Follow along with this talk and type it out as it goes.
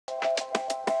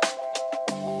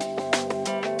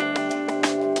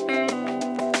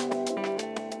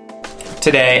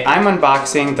Today, I'm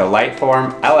unboxing the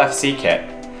Lightform LFC kit.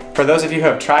 For those of you who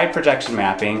have tried projection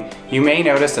mapping, you may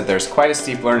notice that there's quite a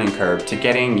steep learning curve to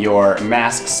getting your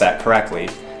mask set correctly.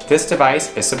 This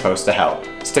device is supposed to help.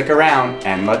 Stick around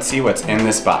and let's see what's in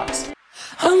this box.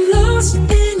 I'm lost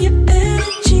in your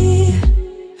energy.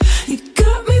 You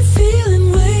got me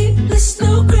feeling weightless,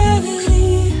 no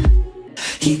gravity.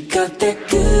 You got that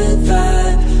good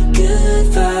vibe, good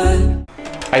vibe.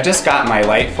 I just got my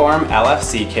Lightform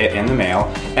LFC kit in the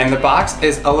mail, and the box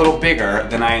is a little bigger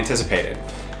than I anticipated.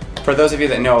 For those of you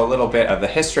that know a little bit of the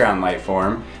history on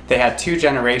Lightform, they had 2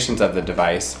 generations of the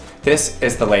device. This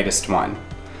is the latest one.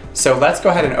 So let's go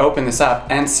ahead and open this up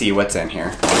and see what's in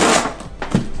here.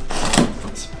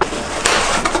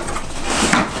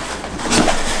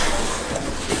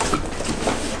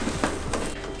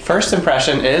 First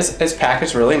impression is it's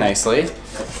packaged really nicely.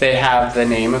 They have the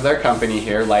name of their company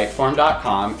here,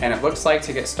 lightform.com, and it looks like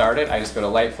to get started, I just go to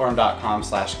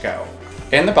lightform.com/go.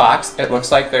 In the box, it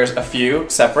looks like there's a few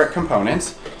separate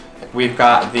components. We've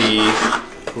got the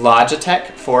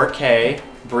Logitech 4K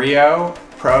Brio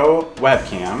Pro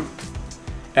webcam,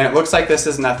 and it looks like this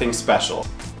is nothing special.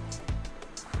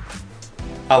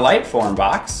 A Lightform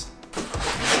box,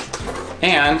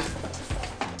 and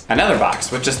another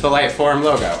box with just the Lightform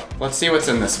logo. Let's see what's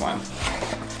in this one.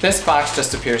 This box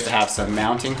just appears to have some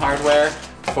mounting hardware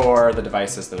for the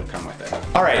devices that have come with it.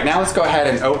 All right, now let's go ahead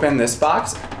and open this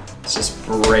box. Let's just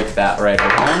break that right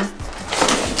open.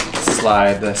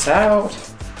 Slide this out.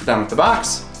 Done with the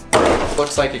box.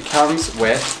 Looks like it comes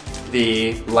with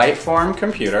the Lightform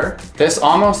computer. This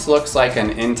almost looks like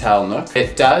an Intel NUC.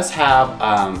 It does have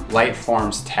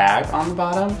Lightform's tag on the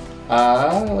bottom.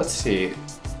 Let's see.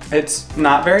 It's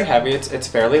not very heavy, it's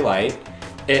fairly light.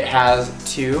 It has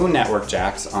 2 network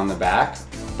jacks on the back.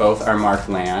 Both are marked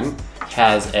LAN.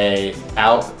 Has an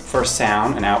output for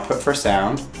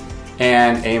sound,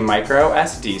 and a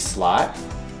Microsd slot.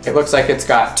 It looks like it's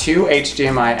got 2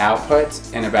 HDMI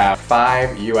outputs and about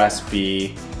 5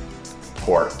 USB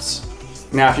ports.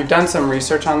 Now, if you've done some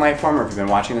research on Lightform or if you've been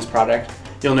watching this product,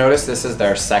 you'll notice this is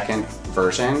their second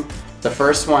version. The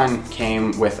first one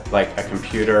came with like a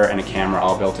computer and a camera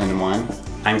all built into one.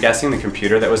 I'm guessing the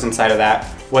computer that was inside of that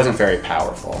wasn't very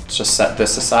powerful. Let's just set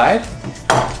this aside.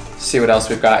 See what else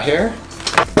we've got here.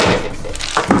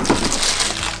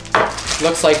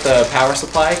 Looks like the power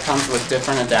supply comes with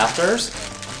different adapters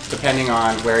depending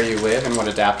on where you live and what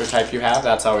adapter type you have.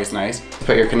 That's always nice.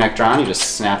 Put your connector on, you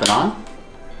just snap it on,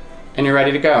 and you're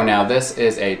ready to go. Now this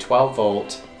is a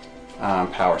 12-volt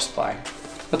power supply.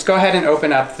 Let's go ahead and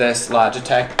open up this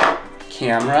Logitech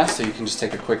camera so you can just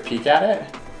take a quick peek at it.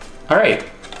 All right,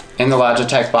 in the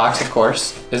Logitech box, of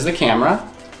course, is the camera.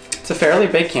 It's a fairly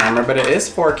big camera, but it is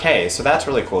 4K, so that's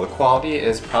really cool. The quality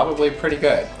is probably pretty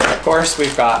good. Of course,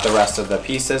 we've got the rest of the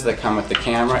pieces that come with the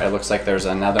camera. It looks like there's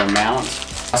another mount.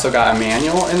 Also got a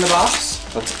manual in the box.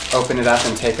 Let's open it up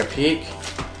and take a peek,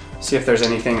 see if there's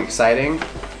anything exciting.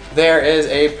 There is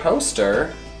a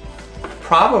poster,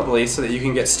 probably so that you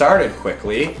can get started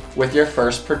quickly with your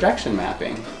first projection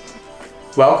mapping.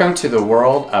 Welcome to the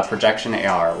world of projection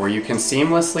AR, where you can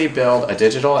seamlessly build a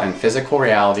digital and physical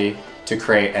reality to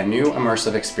create a new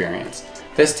immersive experience.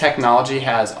 This technology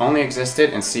has only existed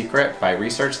in secret by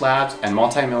research labs and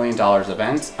multi-million-dollar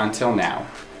events until now.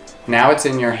 Now it's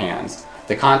in your hands.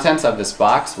 The contents of this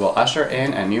box will usher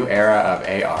in a new era of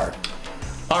AR.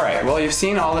 Alright, well, you've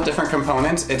seen all the different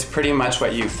components. It's pretty much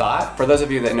what you thought. For those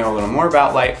of you that know a little more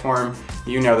about Lightform,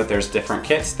 you know that there's different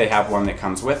kits. They have one that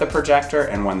comes with a projector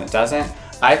and one that doesn't.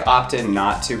 I've opted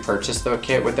not to purchase the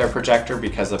kit with their projector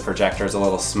because the projector is a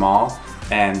little small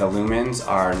and the lumens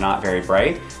are not very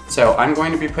bright. So I'm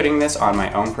going to be putting this on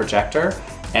my own projector,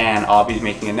 and I'll be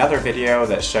making another video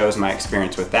that shows my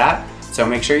experience with that. So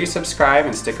make sure you subscribe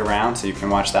and stick around so you can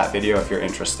watch that video if you're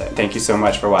interested. Thank you so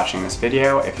much for watching this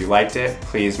video. If you liked it,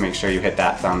 please make sure you hit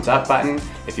that thumbs up button.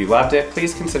 If you loved it,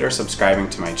 please consider subscribing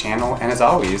to my channel. And as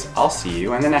always, I'll see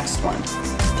you in the next one.